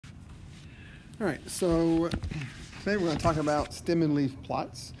All right, so today we're going to talk about stem and leaf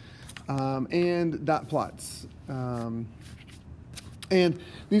plots and dot plots. And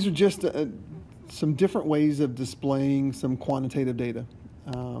these are just some different ways of displaying some quantitative data.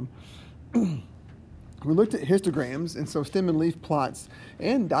 We looked at histograms, and so stem and leaf plots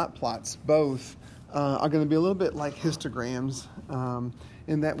and dot plots both are going to be a little bit like histograms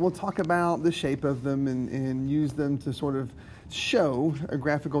in that we'll talk about the shape of them and use them to sort of show a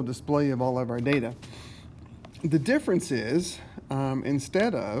graphical display of all of our data. The difference is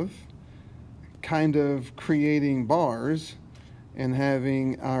instead of kind of creating bars and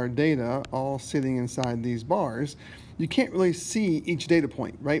having our data all sitting inside these bars, you can't really see each data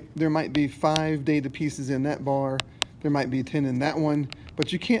point, right? There might be 5 data pieces in that bar, there might be 10 in that one,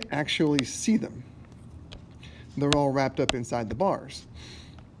 but you can't actually see them. They're all wrapped up inside the bars.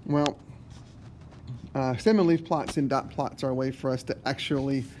 Well, stem and leaf plots and dot plots are a way for us to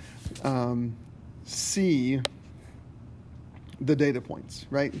actually see the data points,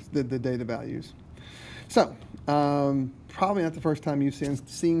 right? The data values. So, probably not the first time you've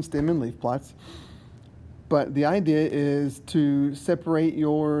seen stem and leaf plots, but the idea is to separate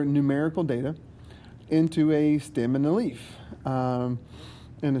your numerical data into a stem and a leaf.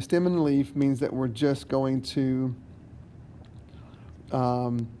 And a stem and a leaf means that we're just going to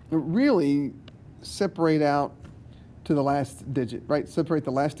really separate out to the last digit, right? Separate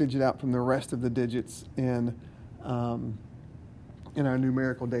the last digit out from the rest of the digits in our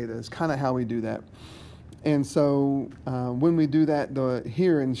numerical data is kind of how we do that. And so when we do that,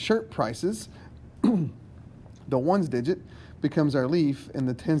 here in shirt prices, the ones digit becomes our leaf and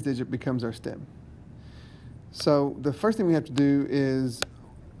the tens digit becomes our stem. So the first thing we have to do is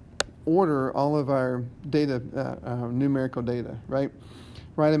order all of our data, numerical data, right?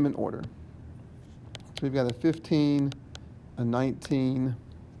 Write them in order. So we've got a 15, a 19,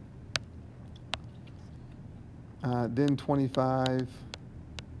 then 25,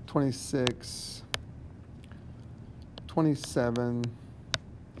 26, 27,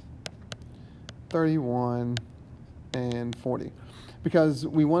 31, and 40. Because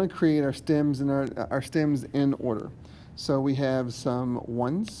we want to create our stems and our stems in order. So we have some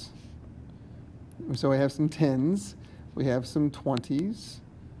ones, so we have some tens, we have some 20s,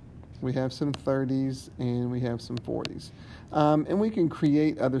 we have some 30s, and we have some 40s. And we can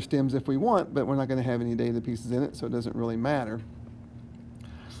create other stems if we want, but we're not going to have any data pieces in it, so it doesn't really matter.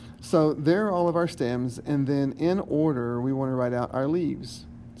 So there are all of our stems, and then in order, we want to write out our leaves.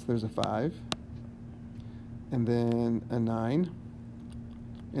 So there's a 5, and then a 9,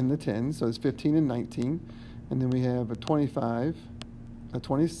 and the 10, so it's 15 and 19. And then we have a 25, a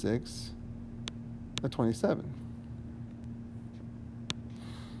 26, a 27.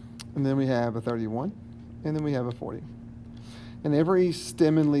 And then we have a 31, and then we have a 40. And every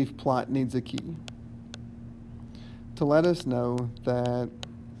stem and leaf plot needs a key to let us know that,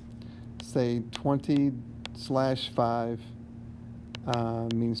 say, 20/5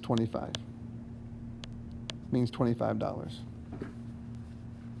 means 25. Means $25.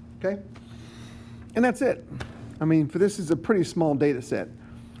 Okay? And that's it. I mean, for this is a pretty small data set,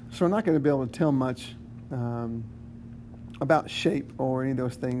 so we're not going to be able to tell much about shape or any of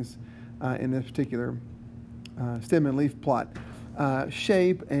those things in this particular stem and leaf plot.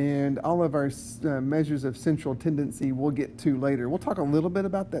 Shape and all of our measures of central tendency we'll get to later. We'll talk a little bit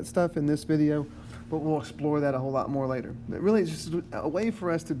about that stuff in this video, but we'll explore that a whole lot more later. It really is just a way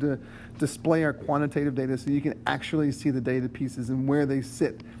for us to display our quantitative data so you can actually see the data pieces and where they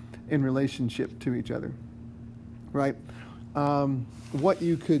sit in relationship to each other, right? What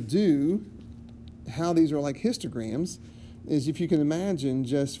you could do, how these are like histograms, is if you can imagine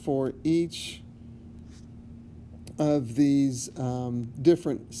just for each of these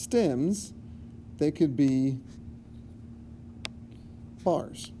different stems, they could be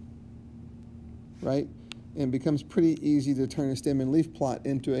bars, right? And it becomes pretty easy to turn a stem and leaf plot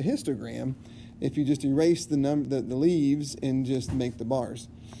into a histogram if you just erase the leaves and just make the bars.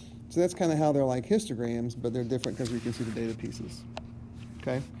 So that's kind of how they're like histograms, but they're different because we can see the data pieces.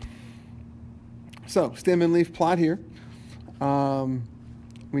 Okay? So, stem and leaf plot here.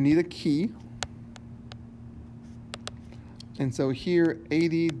 We need a key. And so here,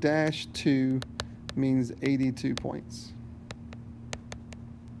 80-2 means 82 points.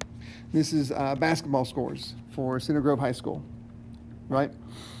 This is basketball scores for Center Grove High School, right?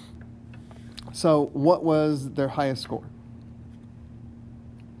 So what was their highest score?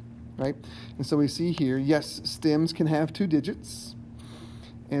 Right? And so we see here, yes, stems can have 2 digits.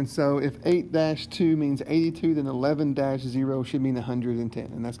 And so if 8-2 means 82, then 11-0 should mean 110.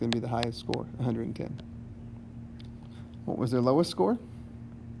 And that's going to be the highest score, 110. What was their lowest score?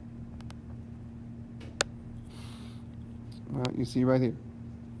 You see right here,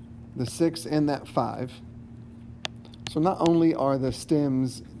 the 6 and that 5. So not only are the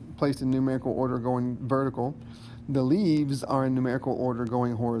stems placed in numerical order going vertical, the leaves are in numerical order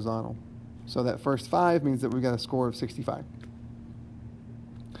going horizontal. So that first 5 means that we've got a score of 65.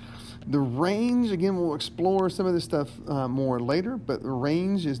 The range, again, we'll explore some of this stuff more later, but the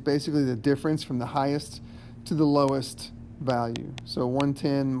range is basically the difference from the highest to the lowest value. So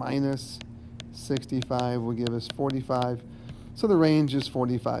 110 minus 65 will give us 45. So the range is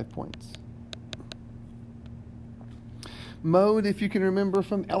 45 points. Mode, if you can remember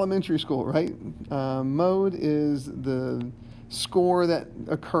from elementary school, right? Mode is the score that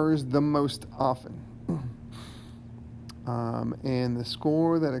occurs the most often. And the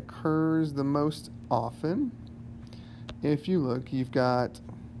score that occurs the most often, if you look, you've got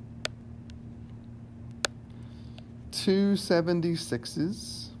 2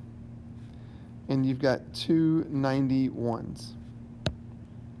 76s and you've got 2 91s.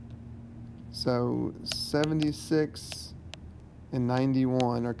 So 76 and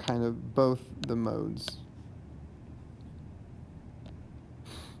 91 are kind of both the modes.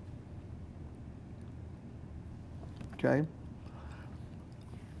 Okay.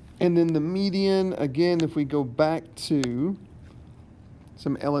 And then the median, again, if we go back to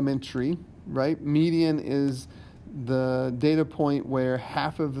some elementary, right? Median is the data point where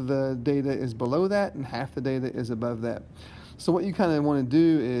half of the data is below that and half the data is above that. So what you kind of want to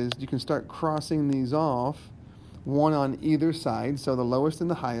do is you can start crossing these off, one on either side, so the lowest and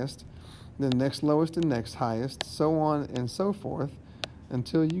the highest, the next lowest and next highest, so on and so forth,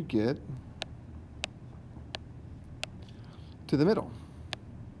 until you get to the middle.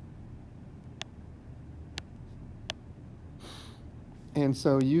 And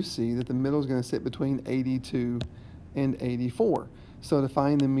so you see that the middle is going to sit between 82 and 84. So to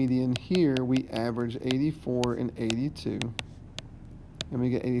find the median here, we average 84 and 82, and we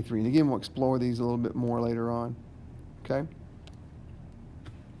get 83. And again, we'll explore these a little bit more later on. Okay?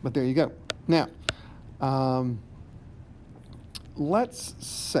 But there you go. Now, let's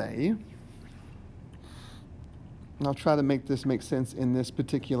say, and I'll try to make this make sense in this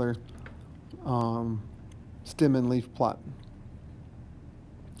particular stem and leaf plot,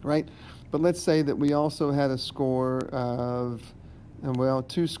 right? But let's say that we also had a score of, well,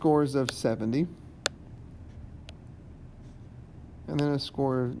 2 scores of 70, and then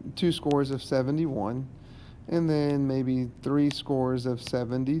 2 scores of 71, and then maybe 3 scores of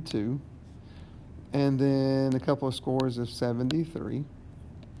 72, and then a couple of scores of 73,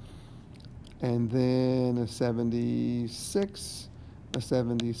 and then a 76, a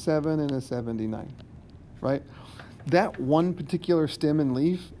 77, and a 79, right? That one particular stem and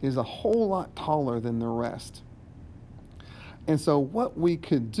leaf is a whole lot taller than the rest. And so what we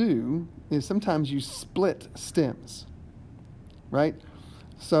could do is sometimes you split stems, right?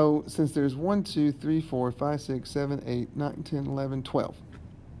 So since there's 1, 2, 3, 4, 5, 6, 7, 8, 9, 10, 11, 12.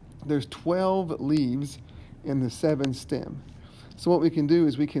 There's 12 leaves in the 7 stem. So what we can do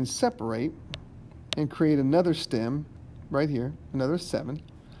is we can separate and create another stem right here, another 7,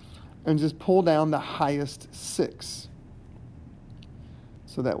 and just pull down the highest 6.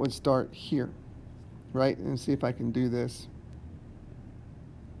 So that would start here, right? And see if I can do this.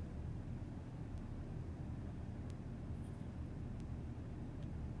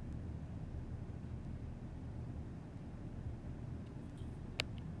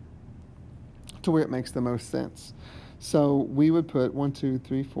 To where it makes the most sense. So we would put 1, 2,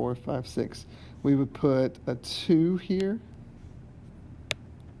 3, 4, 5, 6. We would put a 2 here.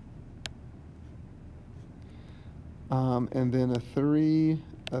 And then a 3,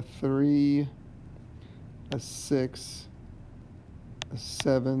 a 3, a 6, a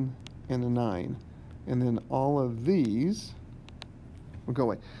 7, and a 9. And then all of these will go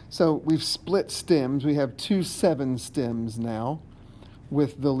away. So we've split stems. We have 2 7 stems now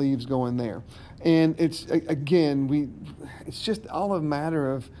with the leaves going there. And it's, again, it's just all a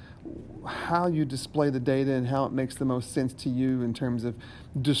matter of how you display the data and how it makes the most sense to you in terms of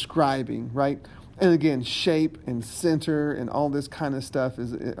describing, right? And again, shape and center and all this kind of stuff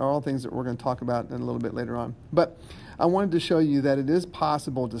are all things that we're going to talk about in a little bit later on. But I wanted to show you that it is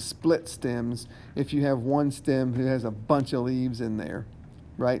possible to split stems if you have one stem who has a bunch of leaves in there,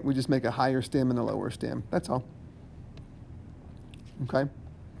 right? We just make a higher stem and a lower stem. That's all. Okay?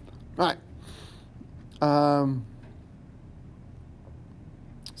 All right.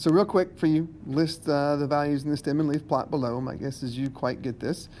 So real quick for you, list the values in the stem and leaf plot below. My guess is you quite get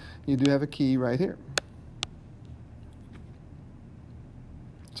this. You do have a key right here.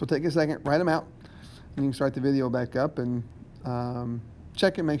 So take a second, write them out, and you can start the video back up and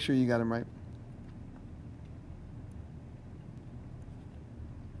check and make sure you got them right.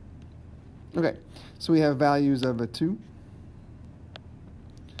 Okay, so we have values of a 2,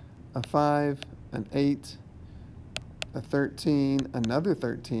 a 5, an 8, a 13, another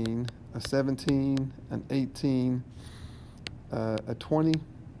 13, a 17, an 18, a 20,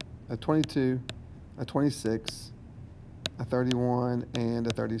 a 22, a 26, a 31, and a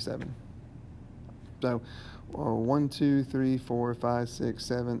 37. So 1, 2, 3, 4, 5, 6,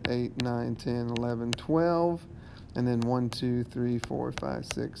 7, 8, 9, 10, 11, 12. And then 1, 2, 3, 4, 5,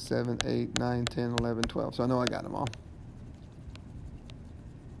 6, 7, 8, 9, 10, 11, 12. So I know I got them all.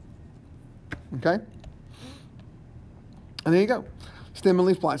 Okay? And there you go. Stem and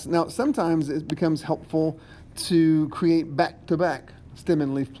leaf plots. Now, sometimes it becomes helpful to create back-to-back stem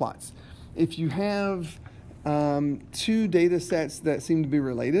and leaf plots. If you have two data sets that seem to be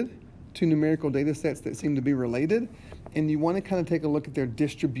related, two numerical data sets that seem to be related, and you want to kind of take a look at their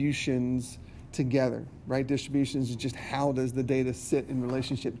distributions together, right? Distributions is just how does the data sit in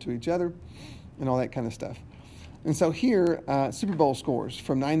relationship to each other and all that kind of stuff. And so here, Super Bowl scores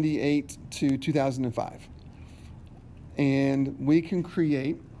from 98 to 2005. And we can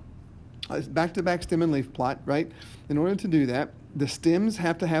create a back-to-back stem and leaf plot, right? In order to do that, the stems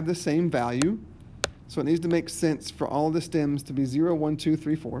have to have the same value. So it needs to make sense for all the stems to be 0, 1, 2,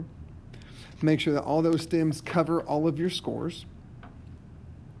 3, 4. Make sure that all those stems cover all of your scores.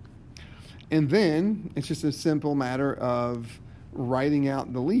 And then it's just a simple matter of writing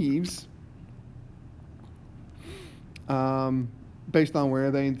out the leaves based on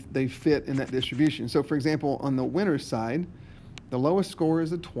where they fit in that distribution. So, for example, on the winner's side, the lowest score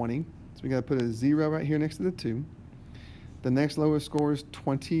is a 20. So we got to put a 0 right here next to the 2. The next lowest score is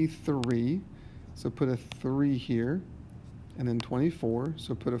 23. So put a 3 here. And then 24.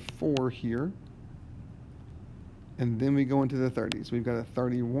 So put a 4 here. And then we go into the 30s. We've got a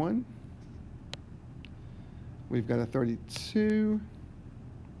 31. We've got a 32.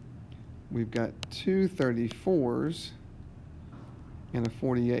 We've got two 34s and a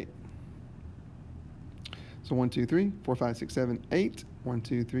 48. So 1, 2, 3, 4, 5, 6, 7, 8. 1,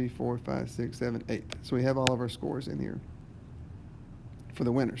 2, 3, 4, 5, 6, 7, 8. So we have all of our scores in here for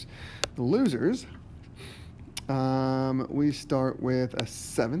the winners. The losers, we start with a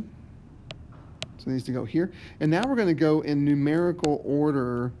 7. So it needs to go here. And now we're going to go in numerical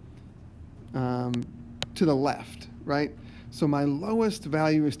order to the left, right? So my lowest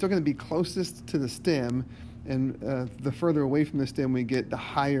value is still going to be closest to the stem, and the further away from the stem we get, the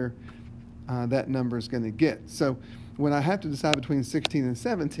higher that number is going to get. So when I have to decide between 16 and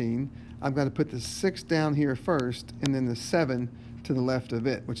 17, I've got to put the 6 down here first, and then the 7 to the left of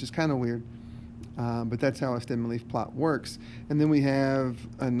it, which is kind of weird. But that's how a stem and leaf plot works. And then we have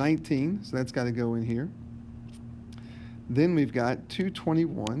a 19, so that's got to go in here. Then we've got two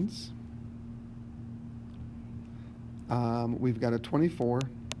 21s. We've got a 24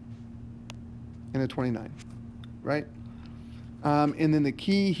 and a 29, right? And then the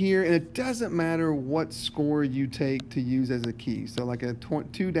key here, and it doesn't matter what score you take to use as a key. So like a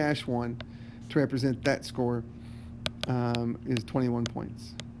 2-1 to represent that score is 21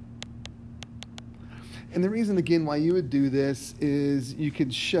 points. And the reason, again, why you would do this is you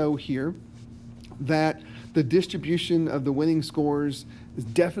could show here that the distribution of the winning scores is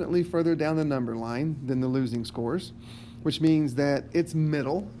definitely further down the number line than the losing scores, which means that it's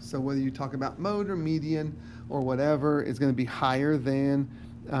middle. So whether you talk about mode or median or whatever, it's going to be higher than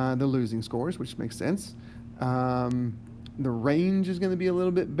the losing scores, which makes sense. The range is going to be a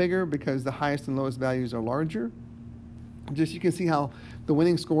little bit bigger because the highest and lowest values are larger. Just you can see how the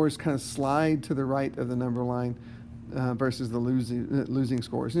winning scores kind of slide to the right of the number line versus the losing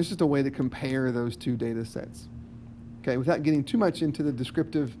scores. And it's just a way to compare those two data sets. Okay, without getting too much into the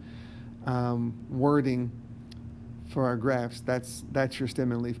descriptive wording for our graphs, that's your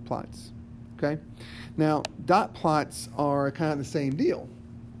stem and leaf plots. Okay, now dot plots are kind of the same deal,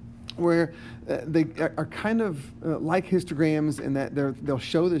 where they are kind of like histograms in that they'll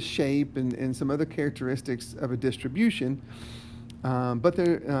show the shape and some other characteristics of a distribution, but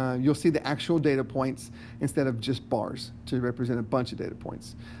you'll see the actual data points instead of just bars to represent a bunch of data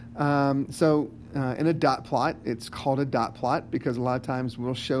points. So in a dot plot, it's called a dot plot because a lot of times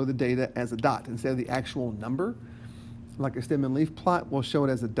we'll show the data as a dot instead of the actual number. Like a stem and leaf plot, we'll show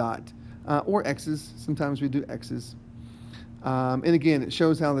it as a dot. Or X's. Sometimes we do X's. And again, it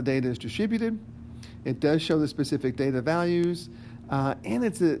shows how the data is distributed. It does show the specific data values. And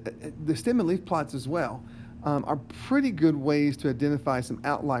the stem and leaf plots as well are pretty good ways to identify some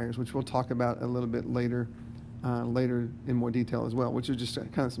outliers, which we'll talk about a little bit later in more detail as well, which are just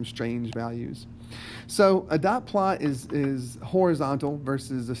kind of some strange values. So a dot plot is horizontal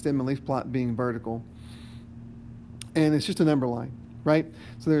versus a stem and leaf plot being vertical. And it's just a number line. right?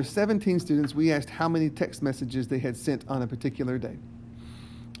 So there are 17 students. We asked how many text messages they had sent on a particular day.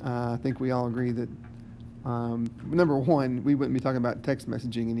 I think we all agree that, number one, we wouldn't be talking about text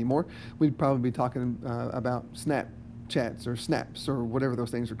messaging anymore. We'd probably be talking about Snapchats or Snaps or whatever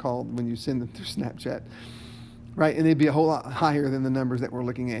those things are called when you send them through Snapchat, right? And they'd be a whole lot higher than the numbers that we're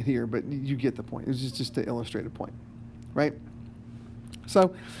looking at here, but you get the point. It was just to illustrate a point, right?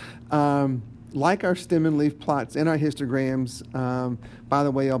 So, like our stem and leaf plots and our histograms, by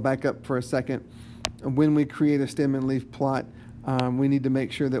the way, I'll back up for a second. When we create a stem and leaf plot, we need to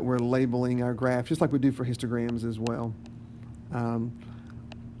make sure that we're labeling our graph, just like we do for histograms as well.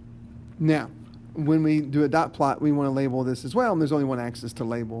 Now, when we do a dot plot, we want to label this as well, and there's only one axis to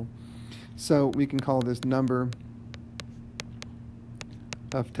label. So we can call this number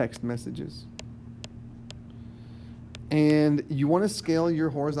of text messages. And you want to scale your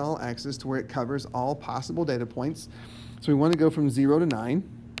horizontal axis to where it covers all possible data points. So we want to go from 0 to 9.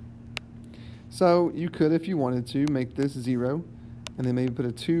 So you could, if you wanted to, make this 0, and then maybe put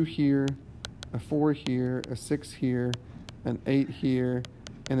a 2 here, a 4 here, a 6 here, an 8 here,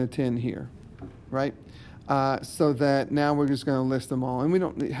 and a 10 here, right? So that now we're just going to list them all. And we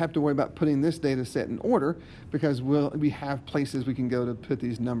don't have to worry about putting this data set in order because we have places we can go to put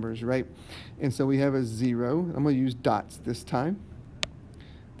these numbers, right? And so we have a 0. I'm going to use dots this time.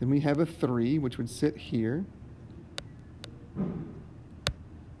 Then we have a 3, which would sit here,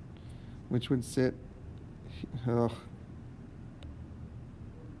 which would sit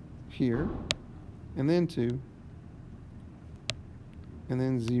here, and then 2, and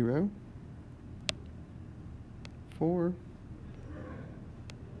then 0. 4,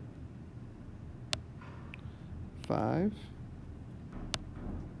 5,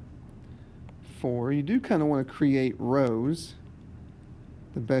 4. You do kind of want to create rows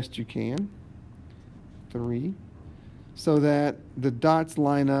the best you can. 3, so that the dots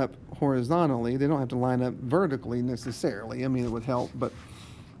line up horizontally. They don't have to line up vertically necessarily. I mean, it would help, but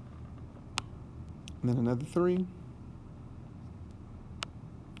and then another 3.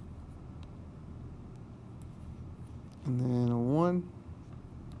 And then a 1,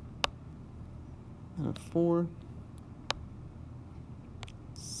 and a 4,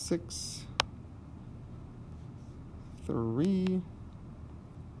 6, 3,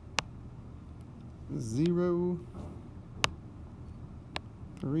 0,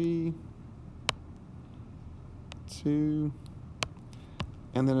 3, 2,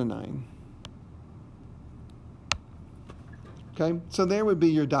 and then a 9. Okay, so there would be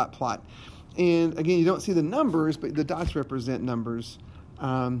your dot plot. And again, you don't see the numbers, but the dots represent numbers.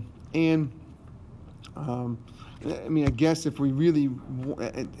 I mean, I guess if we really,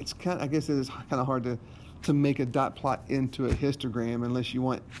 it's kind of, I guess it is kind of hard to make a dot plot into a histogram unless you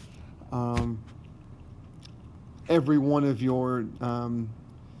want every one of your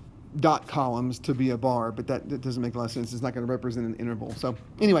dot columns to be a bar, but that doesn't make a lot of sense. It's not going to represent an interval. So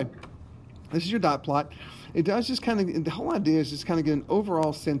anyway, this is your dot plot. It does just kind of, the whole idea is just kind of get an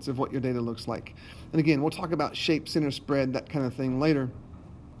overall sense of what your data looks like. And again, we'll talk about shape, center spread, that kind of thing later.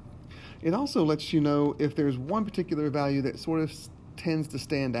 It also lets you know if there's one particular value that sort of tends to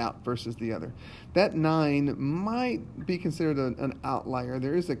stand out versus the other. That 9 might be considered an outlier.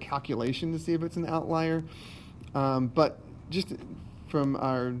 There is a calculation to see if it's an outlier, but just from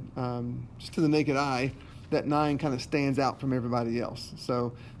our, just to the naked eye, that 9 kind of stands out from everybody else.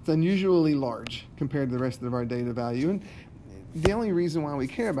 So it's unusually large compared to the rest of our data value. And the only reason why we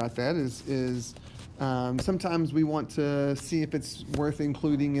care about that is sometimes we want to see if it's worth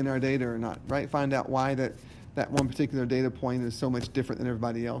including in our data or not, right? Find out why that one particular data point is so much different than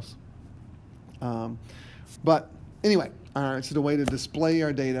everybody else. But anyway, it's just a way to display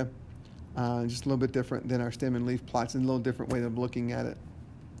our data, just a little bit different than our stem and leaf plots and a little different way of looking at it.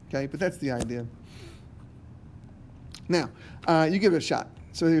 Okay, but that's the idea. Now, you give it a shot.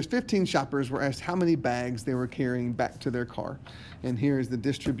 So there's 15 shoppers were asked how many bags they were carrying back to their car. And here is the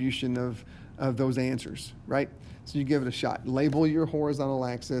distribution of those answers, right? So you give it a shot. Label your horizontal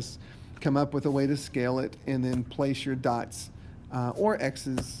axis, come up with a way to scale it, and then place your dots or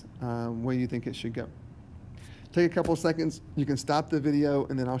X's where you think it should go. Take a couple of seconds. You can stop the video,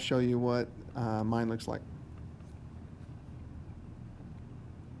 and then I'll show you what mine looks like.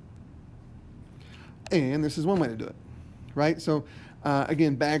 And this is one way to do it, right? So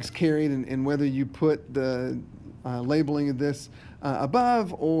again, bags carried, and whether you put the labeling of this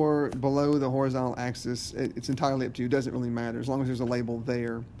above or below the horizontal axis, it's entirely up to you. It doesn't really matter as long as there's a label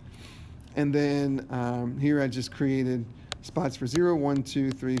there. And then here I just created spots for 0, 1,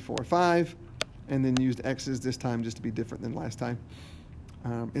 2, 3, 4, 5, and then used X's this time just to be different than last time.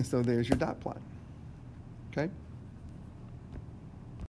 And so there's your dot plot. Okay.